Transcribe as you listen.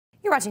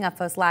You're watching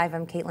HuffPost Live.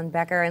 I'm Caitlyn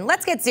Becker, and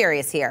let's get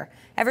serious here.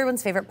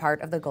 Everyone's favorite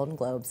part of the Golden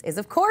Globes is,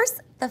 of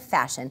course, the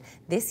fashion.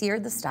 This year,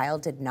 the style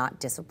did not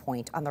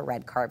disappoint on the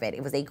red carpet.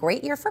 It was a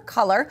great year for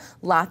color,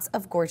 lots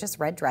of gorgeous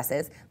red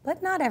dresses,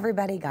 but not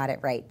everybody got it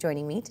right.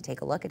 Joining me to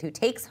take a look at who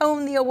takes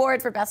home the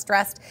award for Best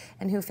Dressed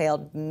and who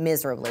failed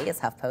miserably is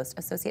HuffPost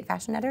Associate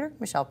Fashion Editor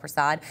Michelle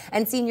Persad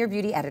and Senior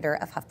Beauty Editor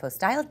of HuffPost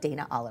Style,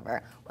 Dana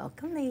Oliver.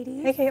 Welcome,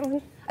 ladies. Hey,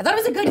 Caitlyn. I thought it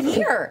was a good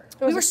year.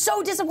 We were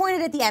so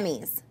disappointed at the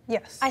Emmys.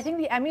 Yes. I think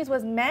the Emmys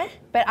was meh,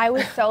 but I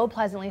was so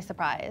pleasantly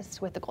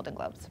surprised with the Golden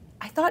Globes.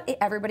 I thought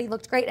everybody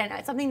looked great, and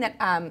it's something that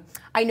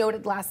I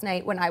noted last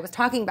night when I was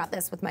talking about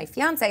this with my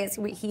fiance, as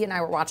he and I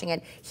were watching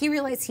it. He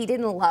realized he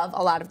didn't love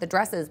a lot of the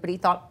dresses, but he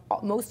thought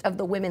most of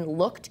the women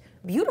looked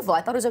beautiful.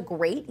 I thought it was a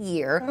great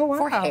year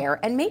for hair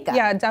and makeup.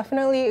 Yeah,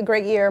 definitely a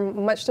great year.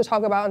 Much to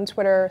talk about on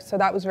Twitter, so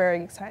that was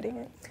very exciting.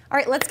 All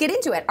right, let's get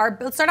into it.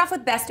 Let's start off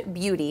with Best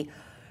Beauty.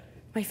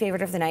 My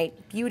favorite of the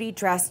night, beauty,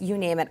 dress, you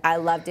name it. I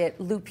loved it.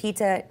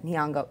 Lupita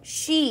Nyong'o.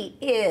 She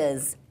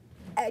is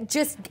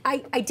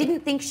I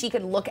didn't think she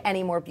could look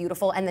any more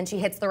beautiful, and then she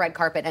hits the red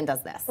carpet and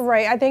does this.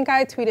 Right, I think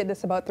I tweeted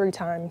this about 3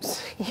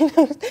 times.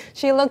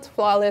 She looked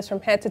flawless from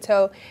head to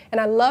toe,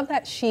 and I love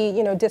that she,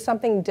 did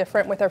something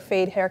different with her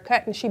fade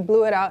haircut, and she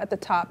blew it out at the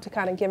top to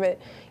kind of give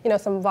it,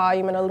 some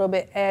volume and a little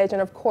bit edge.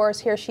 And of course,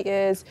 here she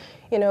is,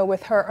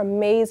 with her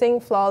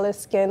amazing, flawless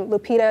skin.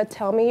 Lupita,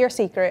 tell me your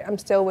secret. I'm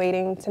still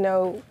waiting to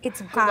know.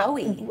 It's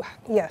glowy.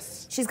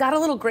 Yes. She's got a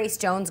little Grace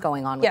Jones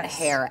going on with the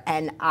hair,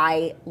 and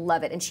I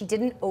love it. And she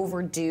didn't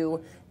overdo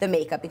the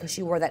makeup because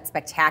she wore that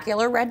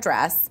spectacular red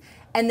dress,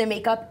 and the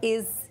makeup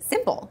is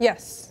simple.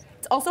 Yes.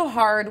 It's also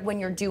hard when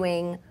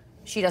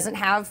she doesn't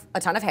have a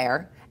ton of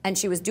hair, and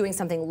she was doing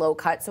something low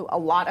cut, so a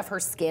lot of her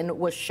skin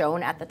was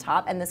shown at the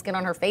top, and the skin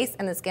on her face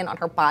and the skin on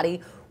her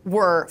body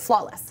were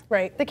flawless.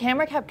 Right. The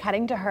camera kept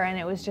cutting to her, and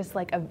it was just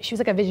like she was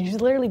like a vision. She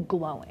was literally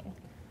glowing.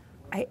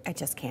 I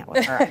just can't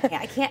with her.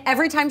 I can't.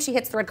 Every time she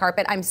hits the red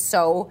carpet, I'm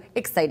so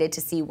excited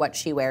to see what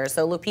she wears.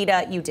 So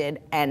Lupita, you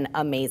did an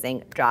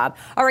amazing job.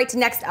 All right,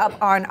 next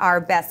up on our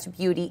Best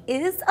Beauty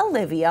is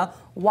Olivia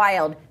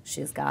Wilde.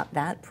 She's got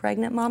that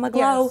pregnant mama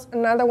glow. Yes,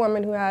 another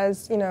woman who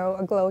has,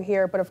 a glow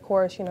here, but of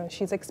course,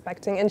 she's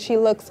expecting, and she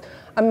looks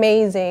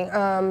amazing.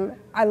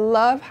 I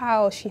love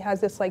how she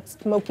has this like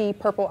smoky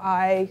purple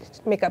eye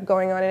makeup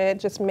going on, and it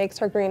just makes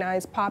her green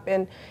eyes pop.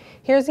 And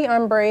here's the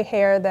ombre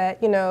hair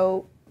that,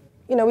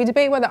 we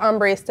debate whether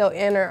ombre is still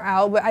in or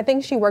out, but I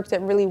think she worked it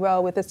really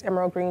well with this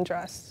emerald green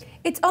dress.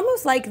 It's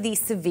almost like the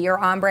severe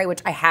ombre,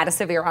 which I had a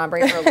severe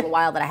ombre for a little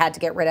while that I had to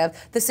get rid of.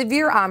 The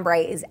severe ombre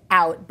is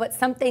out, but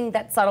something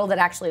that's subtle that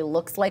actually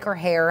looks like her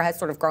hair has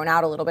sort of grown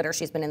out a little bit or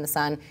she's been in the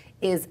sun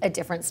is a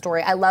different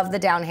story. I love the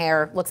down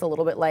hair. Looks a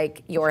little bit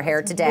like your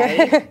hair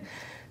today.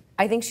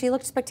 I think she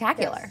looked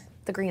spectacular. Yes.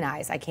 The green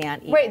eyes, I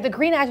can't eat. Wait, the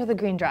green eyes with the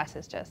green dress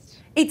is just...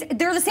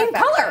 They're the same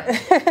color.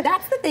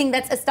 That's the thing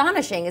that's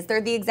astonishing, is they're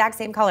the exact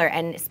same color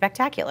and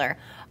spectacular.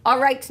 All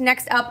right,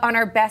 next up on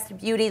our Best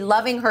Beauty,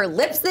 loving her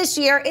lips this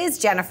year is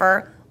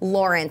Jennifer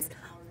Lawrence.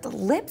 The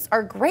lips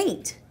are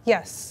great.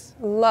 Yes,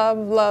 love,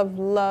 love,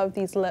 love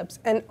these lips.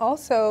 And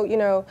also,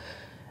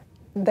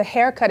 the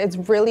haircut is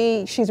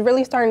she's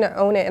really starting to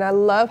own it. And I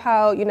love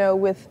how,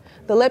 with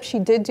the lips, she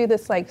did do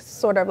this like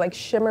sort of like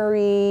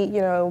shimmery,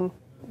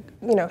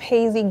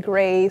 hazy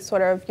gray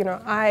sort of,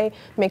 eye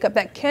makeup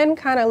that can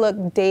kind of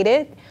look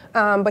dated.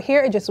 But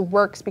here it just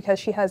works because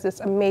she has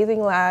this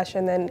amazing lash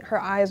and then her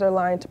eyes are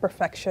lined to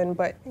perfection.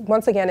 But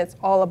once again, it's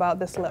all about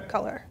this lip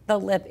color. The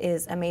lip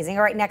is amazing.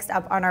 All right, next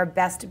up on our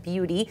Best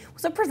Beauty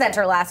was a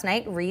presenter last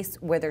night, Reese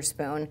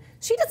Witherspoon.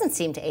 She doesn't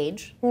seem to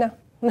age. No.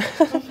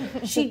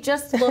 She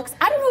just looks,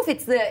 I don't know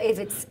if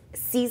it's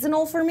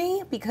seasonal for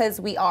me because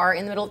we are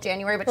in the middle of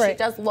January, but she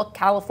does look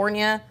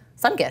California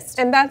sun-kissed.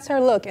 And that's her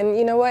look. And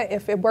you know what?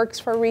 If it works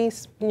for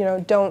Reese,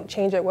 don't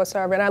change it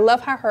whatsoever. And I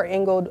love how her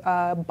angled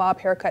bob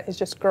haircut is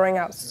just growing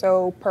out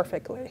so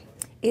perfectly.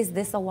 Is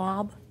this a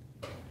lob?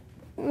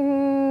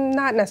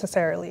 Not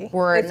necessarily.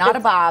 We're not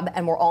a bob,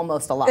 and we're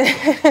almost a lob.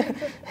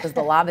 Because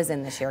the lob is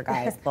in this year,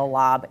 guys. The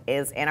lob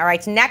is in. All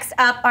right, next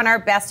up on our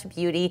Best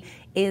Beauty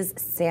is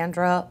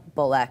Sandra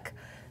Bullock.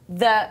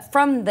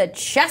 From the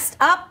chest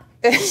up,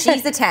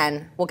 she's a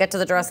 10. We'll get to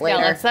the dress later.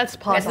 Yeah, let's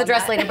pause. Get to the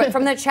dress later. But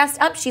from the chest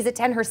up, she's a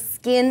 10. Her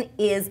skin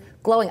is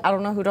glowing. I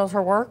don't know who does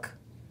her work,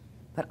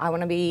 but I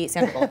want to be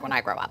Sandra Bullock when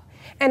I grow up.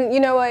 And you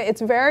know what?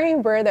 It's very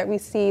rare that we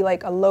see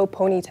like a low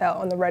ponytail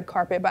on the red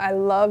carpet, but I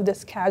love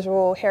this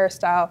casual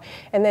hairstyle.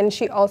 And then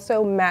she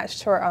also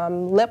matched her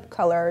lip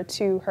color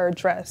to her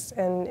dress,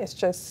 and it's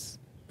just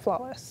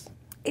flawless.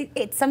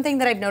 It's something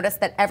that I've noticed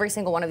that every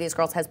single one of these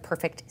girls has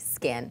perfect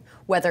skin,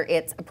 whether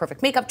it's a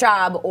perfect makeup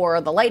job or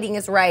the lighting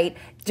is right,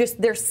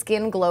 just their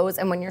skin glows,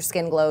 and when your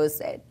skin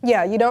glows,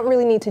 yeah, you don't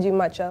really need to do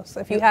much else.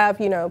 If you have,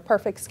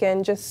 perfect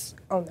skin, just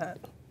own that.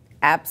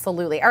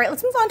 Absolutely. All right,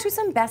 let's move on to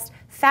some best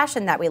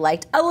fashion that we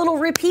liked. A little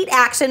repeat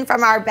action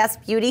from our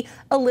best beauty,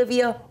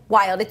 Olivia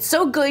Wilde. It's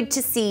so good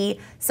to see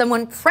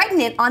someone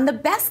pregnant on the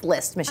best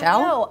list,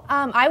 Michelle.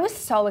 I know. I was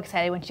so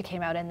excited when she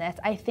came out in this.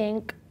 I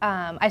think,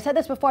 I said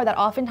this before, that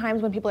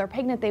oftentimes when people are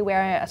pregnant, they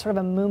wear a sort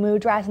of a muumuu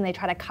dress and they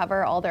try to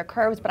cover all their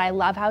curves, but I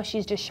love how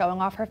she's just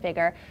showing off her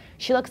figure.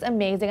 She looks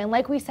amazing, and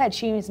like we said,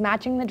 she's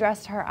matching the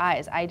dress to her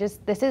eyes.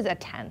 This is a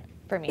 10.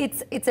 For me.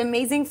 It's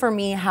amazing for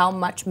me how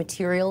much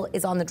material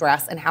is on the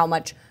dress and how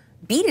much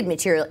beaded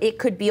material. It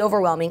could be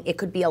overwhelming, it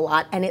could be a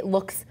lot, and it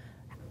looks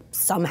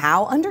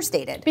somehow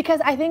understated.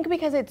 Because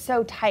it's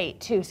so tight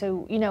too,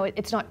 so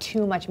it's not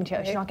too much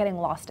material. She's not getting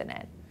lost in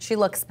it. She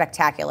looks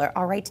spectacular.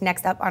 All right,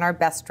 next up on our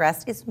best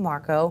dressed is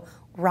Margot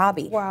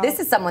Robbie. Wow. This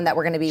is someone that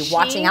we're going to be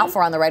watching out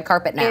for on the red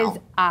carpet now. Is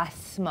a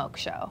smoke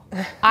show.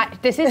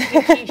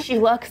 She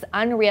looks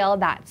unreal.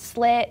 That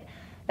slit,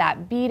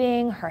 that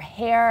beading, her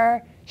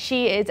hair.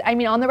 She is. I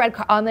mean, on the red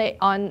carpet,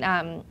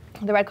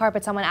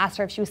 someone asked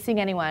her if she was seeing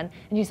anyone,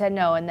 and she said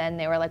no. And then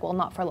they were like, "Well,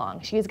 not for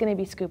long. She is going to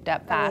be scooped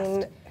up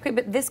fast." Okay,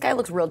 but this guy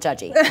looks real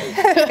judgy.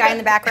 This guy in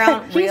the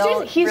background, he's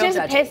real just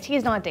judgy. pissed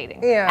he's not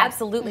dating. Yeah,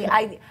 absolutely.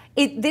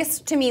 This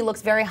to me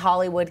looks very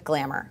Hollywood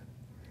glamour.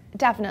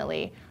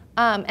 Definitely,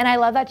 and I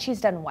love that she's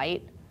done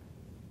white.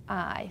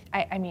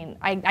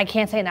 I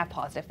can't say enough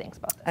positive things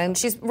about this. And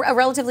she's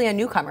relatively a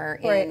newcomer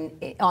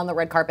on the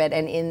red carpet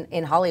and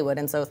in Hollywood,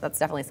 and so that's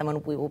definitely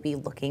someone we will be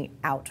looking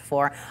out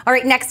for. All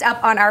right, next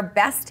up on our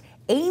best,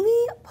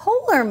 Amy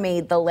Poehler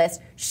made the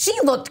list. She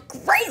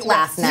looked great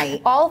last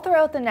night. All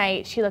throughout the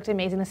night, she looked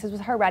amazing. This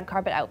was her red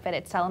carpet outfit.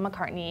 It's Stella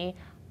McCartney.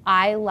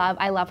 I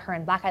love her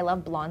in black. I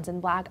love blondes in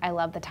black. I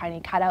love the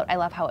tiny cutout. I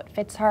love how it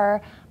fits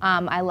her.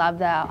 I love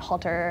the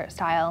halter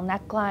style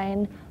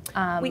neckline.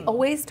 We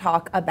always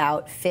talk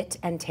about fit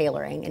and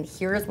tailoring, and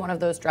here's one of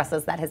those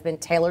dresses that has been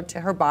tailored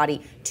to her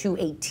body to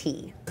a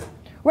T.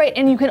 Right,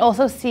 and you can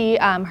also see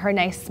her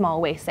nice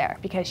small waist there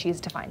because she's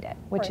defined it,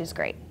 which is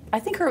great. I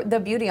think the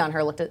beauty on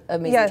her looked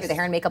amazing too. The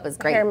hair and makeup is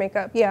great. Hair and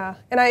makeup, yeah.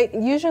 And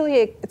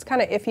it's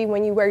kind of iffy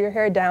when you wear your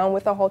hair down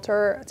with a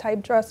halter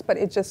type dress, but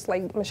it just,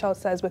 like Michelle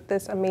says, with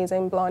this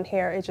amazing blonde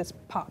hair, it just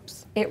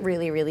pops. It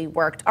really, really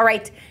worked. All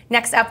right,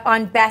 next up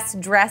on Best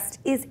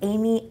Dressed is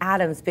Amy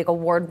Adams, big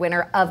award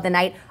winner of the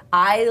night.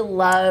 I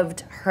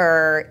loved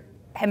her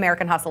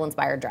American Hustle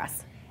inspired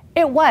dress.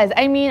 It was.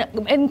 I mean,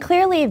 and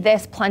clearly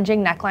this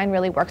plunging neckline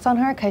really works on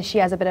her because she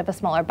has a bit of a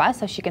smaller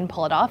bust, so she can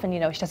pull it off and,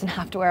 she doesn't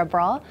have to wear a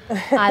bra.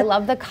 I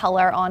love the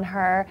color on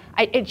her.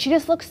 She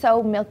just looks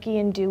so milky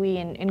and dewy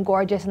and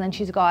gorgeous, and then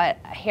she's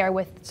got hair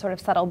with sort of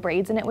subtle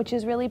braids in it, which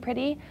is really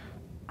pretty.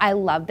 I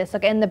love this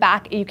look. In the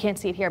back, you can't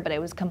see it here, but it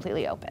was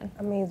completely open.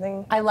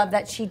 Amazing. I love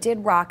that she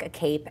did rock a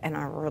cape, and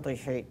I really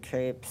hate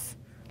capes.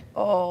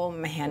 Oh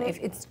man,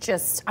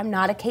 I'm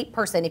not a cape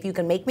person. If you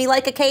can make me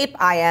like a cape,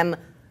 I am.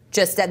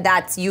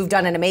 You've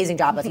done an amazing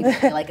job of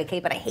making me like a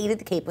cape, but I hated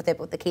the cape with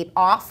the cape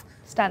off.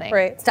 Stunning.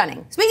 Right.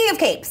 Stunning. Speaking of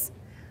capes,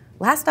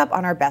 last up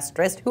on our best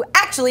dressed, who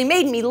actually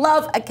made me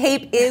love a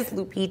cape, is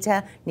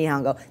Lupita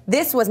Nyong'o.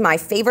 This was my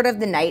favorite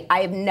of the night. I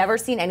have never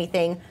seen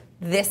anything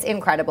this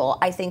incredible.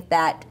 I think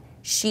that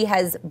she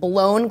has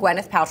blown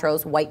Gwyneth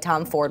Paltrow's white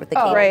Tom Ford with the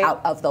cape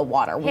out of the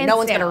water. No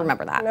one's going to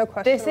remember that. No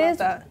question about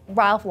that. This is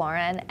Ralph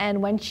Lauren,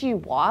 and when she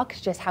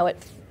walks, just how it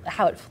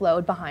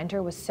flowed behind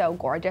her was so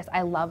gorgeous.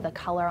 I love the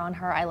color on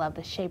her. I love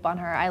the shape on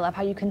her. I love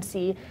how you can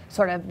see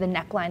sort of the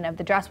neckline of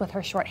the dress with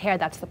her short hair.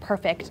 That's the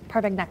perfect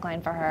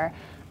neckline for her.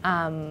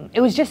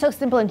 It was just so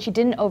simple, and she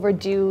didn't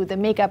overdo the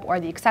makeup or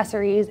the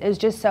accessories. It was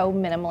just so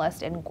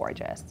minimalist and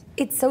gorgeous.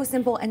 It's so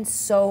simple and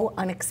so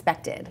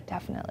unexpected.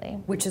 Definitely.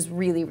 Which is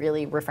really,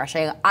 really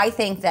refreshing. I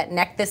think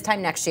that this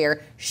time next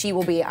year, she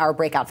will be our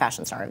breakout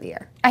fashion star of the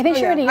year. I think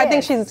she already is. I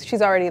think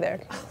she's already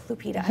there. Oh,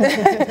 Lupita,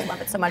 I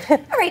love it so much. All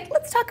right,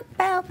 let's talk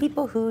about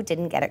people who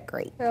didn't get it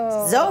great.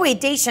 Zooey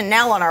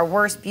Deschanel on our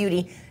worst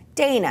beauty.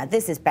 Dana,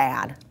 this is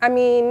bad. I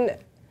mean,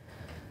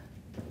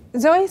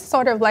 Zoe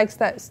sort of likes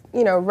that,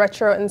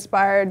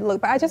 retro-inspired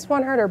look, but I just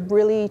want her to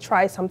really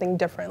try something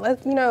different.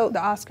 The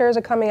Oscars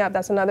are coming up.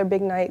 That's another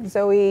big night.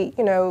 Zoe,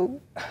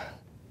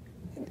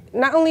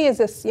 not only is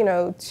this,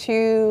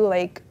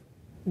 too,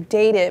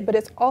 dated, but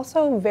it's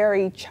also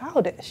very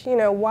childish.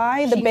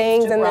 Why the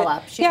bangs and grow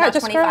up. She's not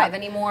 25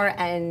 anymore,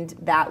 and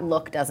that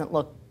look doesn't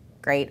look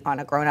great on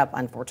a grown-up,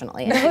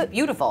 unfortunately. And she's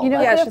beautiful. Who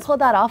could have pulled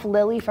that off?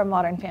 Lily from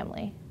Modern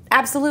Family.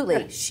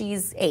 Absolutely.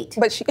 She's 8.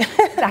 But she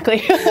exactly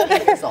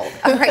 8 years old.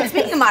 All right,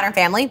 speaking of Modern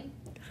Family,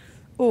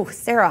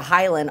 Sarah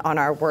Hyland on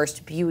our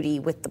worst beauty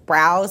with the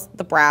brows,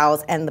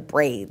 and the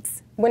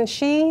braids. When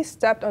she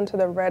stepped onto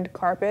the red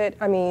carpet,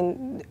 I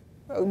mean,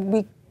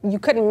 you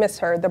couldn't miss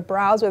her. The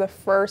brows were the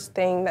first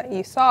thing that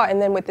you saw,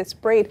 and then with this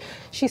braid,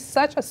 she's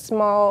such a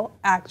small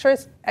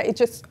actress.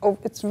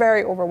 It's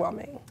very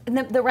overwhelming. And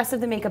the rest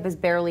of the makeup is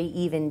barely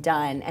even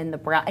done, and the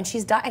brow, and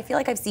she's done. I feel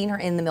like I've seen her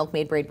in the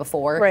Milkmaid braid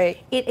before. Right.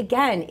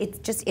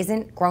 It just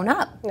isn't grown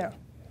up. No.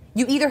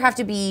 You either have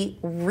to be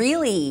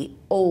really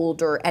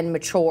older and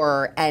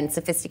mature and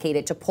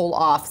sophisticated to pull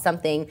off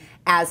something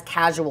as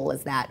casual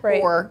as that,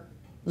 right. or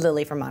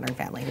Lily from Modern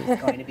Family, who's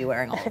going to be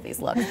wearing all of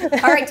these looks.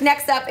 All right,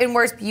 next up in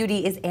Worst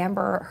Beauty is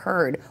Amber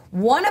Heard,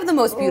 one of the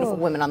most beautiful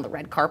women on the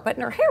red carpet,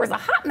 and her hair is a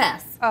hot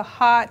mess. A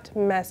hot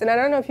mess. And I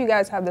don't know if you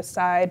guys have the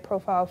side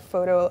profile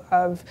photo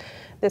of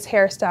this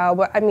hairstyle,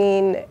 but I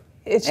mean,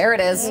 There it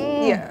is.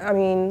 Yeah, I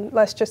mean,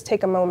 let's just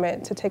take a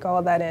moment to take all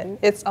of that in.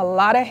 It's a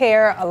lot of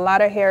hair, a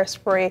lot of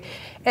hairspray.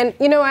 And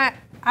you know, I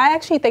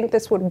actually think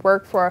this would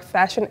work for a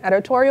fashion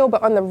editorial,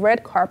 but on the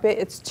red carpet,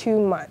 it's too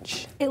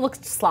much. It looks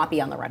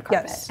sloppy on the red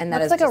carpet. Yes. And that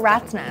Looks is like a just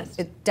rat's definitely- nest.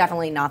 It's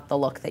definitely not the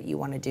look that you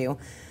want to do.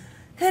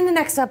 And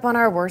next up on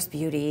our Worst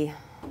Beauty,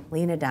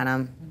 Lena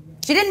Dunham.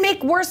 She didn't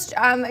make worst,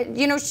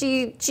 you know,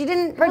 she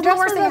didn't, Her dress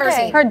was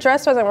okay. Her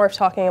dress wasn't worth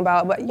talking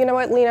about, but you know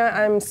what,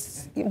 Lena,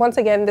 once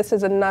again, this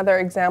is another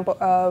example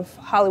of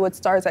Hollywood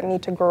stars that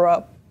need to grow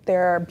up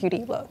their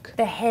beauty look.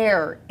 The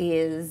hair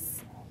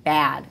is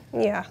bad.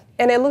 Yeah,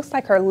 and it looks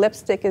like her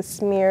lipstick is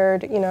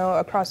smeared, you know,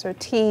 across her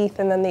teeth,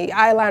 and then the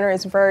eyeliner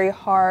is very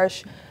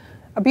harsh.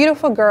 A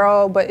beautiful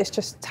girl, but it's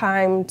just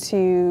time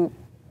to,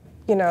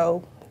 you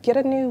know, get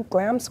a new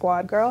glam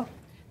squad, girl.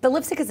 The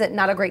lipstick is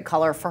not a great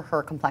color for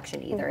her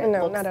complexion either. It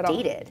No, looks not at all.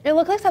 dated. It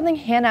looked like something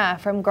Hannah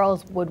from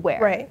Girls would wear.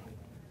 Right.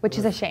 Which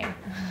is a shame.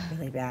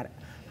 Really bad.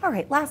 All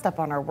right, last up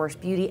on our Worst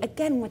Beauty,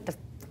 again with the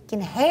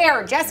freaking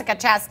hair, Jessica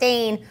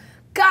Chastain.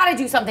 Gotta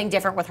do something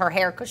different with her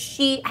hair because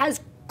she has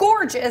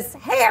gorgeous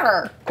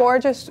hair.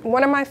 Gorgeous,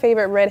 one of my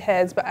favorite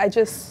redheads, but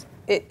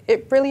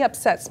it really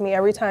upsets me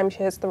every time she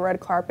hits the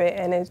red carpet,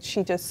 and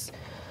she just,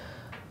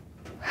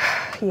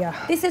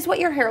 yeah. This is what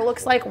your hair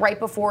looks like right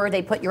before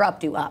they put your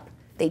updo up.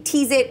 They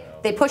tease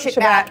it, they push it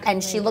back,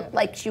 and she looked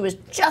like she was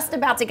just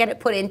about to get it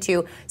put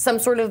into some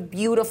sort of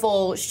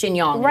beautiful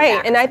chignon.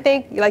 Right, and I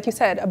think, like you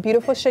said, a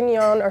beautiful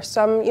chignon or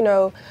some, you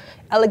know,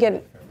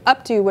 elegant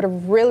updo would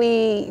have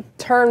really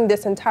turned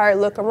this entire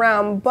look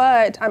around,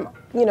 but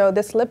you know,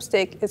 this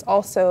lipstick is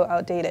also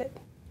outdated.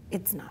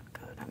 It's not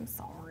good, I'm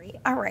sorry.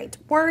 All right,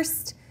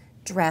 worst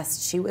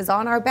dressed. She was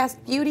on our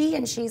Best Beauty,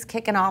 and she's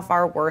kicking off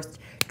our worst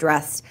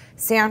dressed.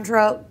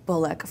 Sandra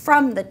Bullock.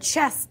 From the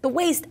chest, the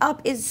waist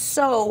up is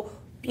so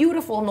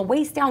beautiful, and the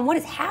waist down, what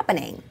is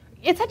happening?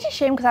 It's such a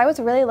shame because I was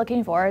really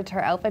looking forward to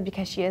her outfit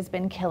because she has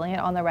been killing it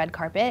on the red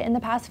carpet in the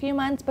past few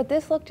months, but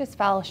this look just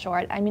fell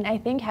short. I mean, I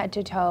think head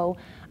to toe,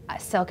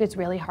 silk is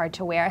really hard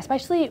to wear,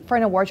 especially for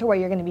an award show where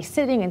you're going to be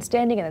sitting and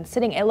standing and then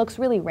sitting. It looks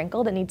really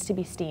wrinkled. It needs to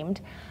be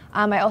steamed.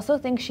 I also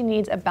think she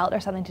needs a belt or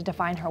something to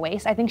define her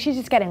waist. I think she's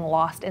just getting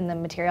lost in the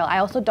material. I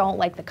also don't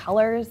like the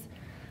colors.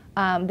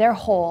 There are a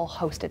whole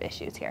host of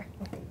issues here.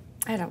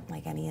 I don't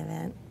like any of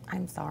it.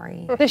 I'm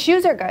sorry. The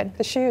shoes are good.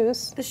 The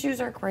shoes. The shoes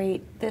are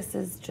great. This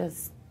is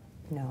just,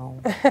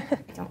 no, I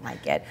don't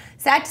like it.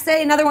 Sad to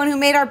say, another one who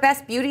made our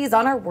Best Beauty is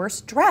on our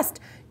worst dressed.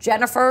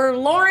 Jennifer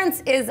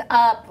Lawrence is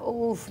up.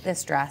 Oof,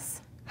 this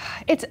dress.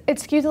 It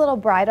skews a little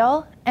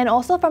bridal, and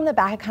also from the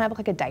back, it kind of looks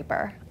like a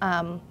diaper.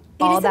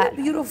 It isn't a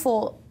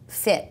beautiful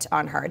fit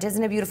on her. It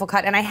isn't a beautiful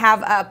cut. And I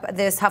have up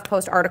this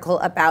HuffPost article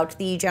about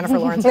the Jennifer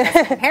Lawrence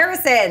dress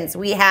comparisons.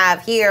 We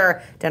have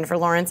here Jennifer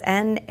Lawrence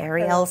and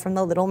Ariel from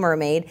The Little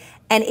Mermaid.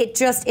 And it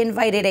just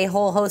invited a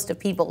whole host of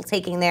people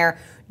taking their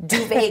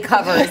duvet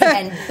covers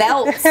and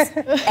belts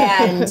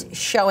and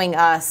showing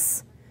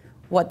us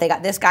what they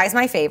got. This guy's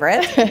my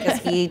favorite because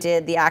he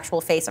did the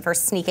actual face of her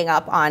sneaking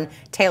up on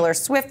Taylor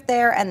Swift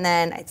there. And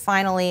then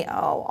finally,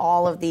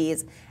 all of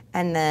these.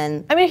 And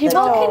then, I mean, if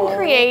people can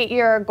create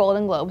your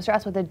Golden Globes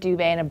dress with a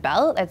duvet and a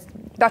belt, that's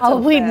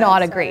probably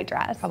not a great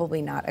dress. Probably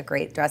not a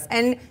great dress.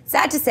 And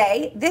sad to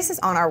say, this is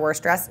on our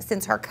worst dress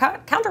since her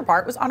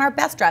counterpart was on our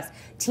best dress,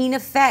 Tina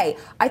Fey.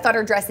 I thought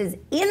her dresses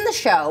in the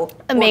show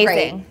amazing.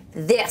 were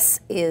great.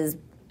 This is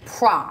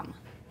prom.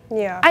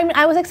 Yeah. I mean,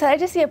 I was excited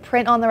to see a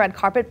print on the red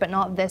carpet, but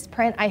not this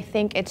print. I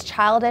think it's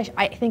childish.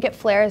 I think it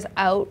flares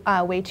out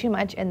way too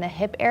much in the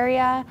hip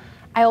area.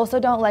 I also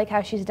don't like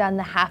how she's done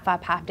the half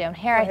up, half down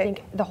hair. Right. I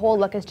think the whole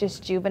look is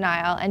just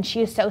juvenile, and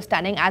she is so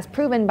stunning, as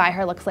proven by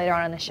her looks later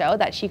on in the show,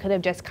 that she could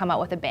have just come out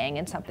with a bang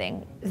and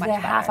something much better.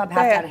 Half up,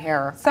 half down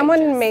hair.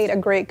 Someone made a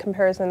great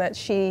comparison that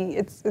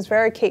it's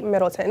very Kate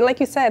Middleton. And like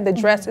you said, the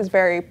dress is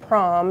very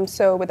prom,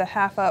 so with the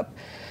half up,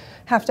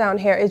 half down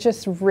hair, it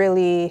just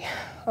really,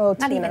 Not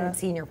Tina. even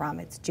senior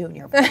prom, it's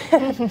junior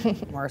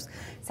prom. Worse.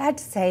 Sad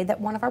to say that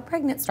one of our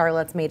pregnant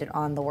starlets made it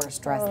on the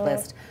worst dress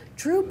list.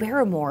 Drew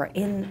Barrymore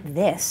in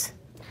this.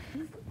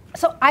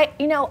 So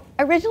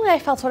originally I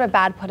felt sort of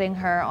bad putting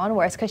her on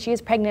worst because she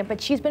is pregnant, but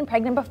she's been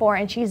pregnant before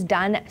and she's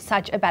done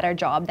such a better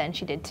job than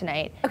she did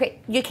tonight. Okay,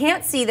 you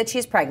can't see that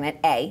she's pregnant,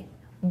 A.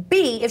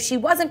 B, if she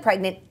wasn't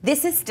pregnant,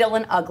 this is still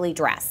an ugly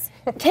dress.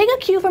 Take a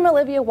cue from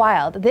Olivia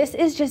Wilde. This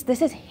is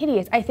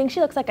hideous. I think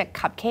she looks like a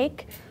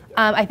cupcake.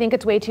 I think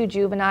it's way too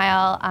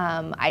juvenile.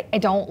 I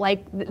don't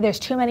like, there's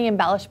too many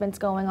embellishments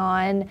going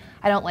on.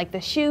 I don't like the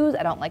shoes.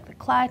 I don't like the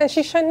clutch. And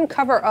she shouldn't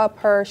cover up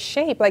her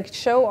shape. Like,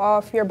 show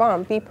off your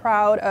bump. Be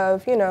proud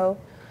of, be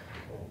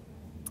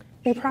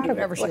proud of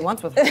whatever she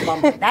wants with her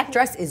bump. That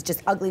dress is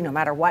just ugly no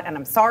matter what, and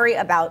I'm sorry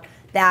about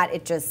that.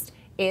 It just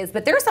is.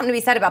 But there's something to be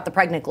said about the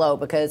pregnant glow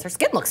because her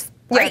skin looks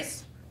great.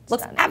 Yes.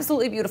 Looks Stunning.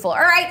 absolutely beautiful. All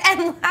right,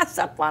 and last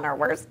up on our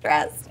worst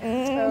dressed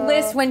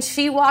list, when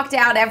she walked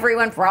out,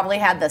 everyone probably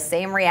had the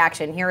same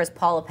reaction. Here is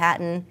Paula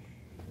Patton.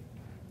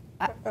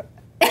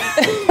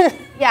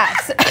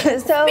 Yes.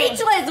 So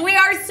Speechless. We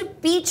are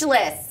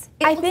speechless.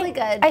 It I looks think- like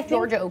I a think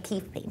Georgia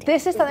O'Keeffe painting.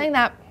 this is something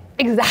that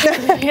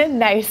exactly a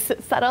nice,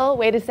 subtle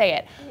way to say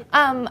it.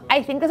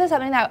 I think this is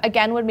something that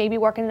again would maybe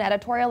work in an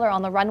editorial or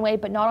on the runway,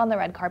 but not on the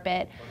red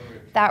carpet.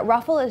 That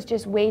ruffle is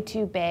just way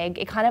too big.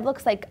 It kind of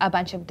looks like a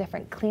bunch of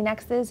different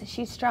Kleenexes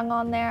she's strung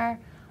on there,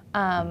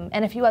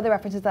 and a few other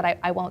references that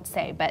I won't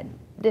say. But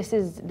this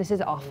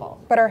is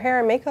awful. But her hair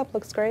and makeup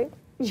looks great.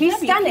 She's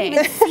stunning. You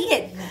can't even see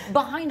it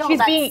behind all She's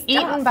that being stuff.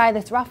 eaten by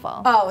this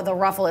ruffle. Oh, the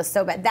ruffle is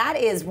so bad. That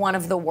is one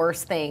of the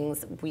worst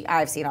things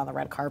I've seen on the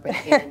red carpet.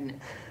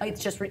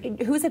 It's just,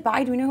 who's it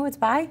by? Do we know who it's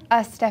by?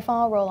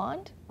 Stefan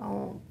Roland.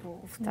 Oh,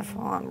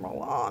 Stefan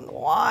Roland,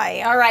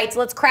 why? All right, so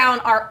let's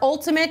crown our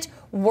ultimate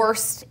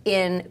worst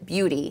in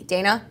beauty.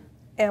 Dana?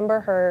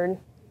 Amber Heard.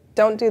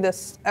 Don't do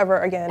this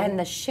ever again. And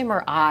the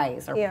shimmer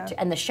eyes, Yeah.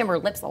 and the shimmer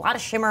lips. A lot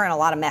of shimmer and a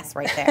lot of mess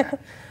right there.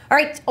 All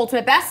right,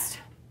 ultimate best?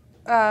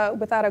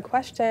 Without a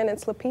question,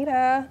 it's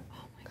Lupita.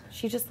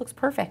 She just looks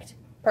perfect.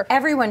 Perfect.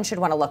 Everyone should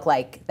want to look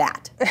like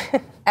that.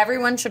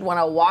 Everyone should want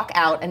to walk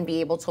out and be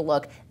able to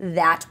look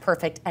that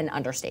perfect and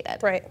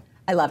understated. Right.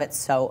 I love it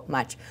so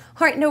much.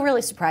 All right, no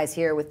really surprise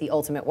here with the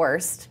ultimate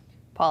worst.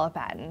 Paula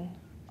Patton.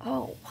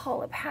 Oh,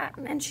 Paula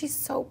Patton, and she's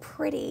so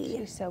pretty.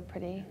 She's so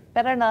pretty.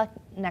 Better luck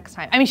next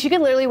time. I mean, she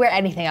could literally wear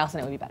anything else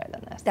and it would be better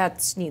than this.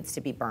 That needs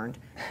to be burned.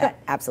 That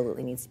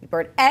absolutely needs to be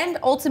burned. And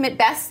ultimate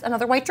best,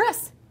 another white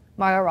dress.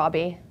 Margot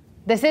Robbie.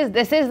 This is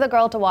the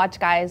girl to watch,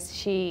 guys.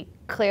 She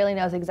clearly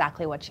knows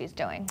exactly what she's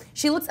doing.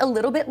 She looks a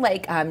little bit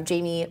like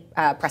Jamie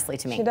Presley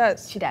to me. She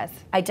does. She does.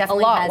 I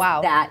definitely a lot. has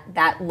Wow.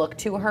 that look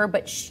to her,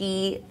 but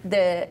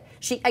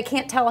I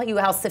can't tell you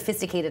how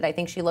sophisticated I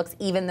think she looks,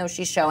 even though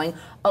she's showing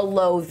a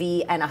low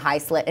V and a high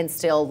slit, and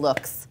still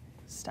looks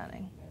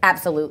Stunning.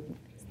 absolute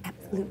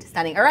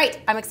stunning. All right,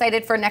 I'm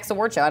excited for next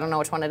award show. I don't know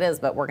which one it is,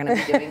 but we're going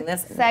to be doing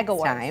this SAG next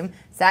Awards. time.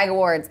 SAG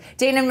Awards.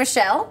 Dana and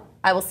Michelle,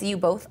 I will see you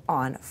both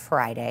on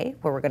Friday,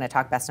 where we're going to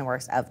talk best and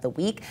worst of the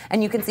week.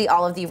 And you can see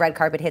all of the red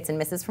carpet hits and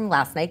misses from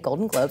last night,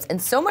 Golden Globes, and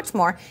so much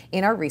more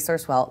in our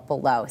resource well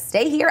below.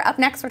 Stay here. Up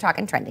next, we're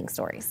talking trending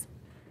stories.